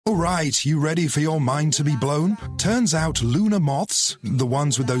All right, you ready for your mind to be blown? Turns out lunar moths, the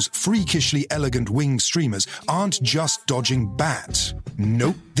ones with those freakishly elegant wing streamers, aren't just dodging bats.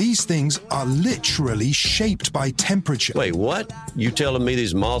 Nope, these things are literally shaped by temperature. Wait, what? You telling me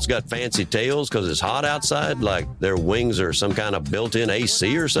these moths got fancy tails because it's hot outside? Like their wings are some kind of built-in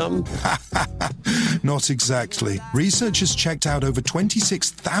AC or something? Not exactly. Researchers checked out over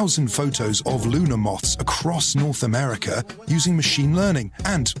 26,000 photos of lunar moths across North America using machine learning.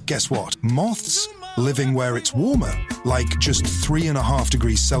 And guess what? Moths living where it's warmer, like just 3.5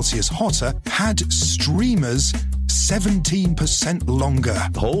 degrees Celsius hotter, had streamers 17% longer.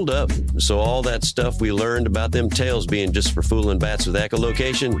 Hold up. So all that stuff we learned about them tails being just for fooling bats with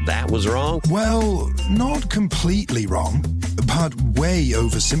echolocation, that was wrong? Well, not completely wrong, but way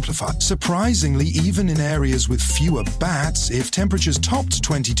oversimplified. Surprisingly, even in areas with fewer bats, if temperatures topped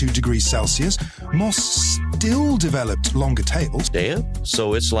 22 degrees Celsius, moths still developed longer tails. Damn.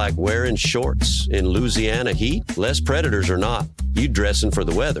 So it's like wearing shorts in Louisiana heat? Less predators or not, you dressing for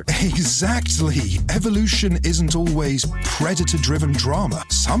the weather. Exactly. Evolution isn't always predator-driven drama.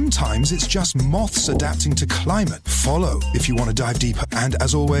 Sometimes it's just moths adapting to climate. Follow if you want to dive deeper. And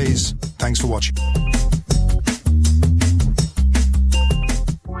as always, thanks for watching.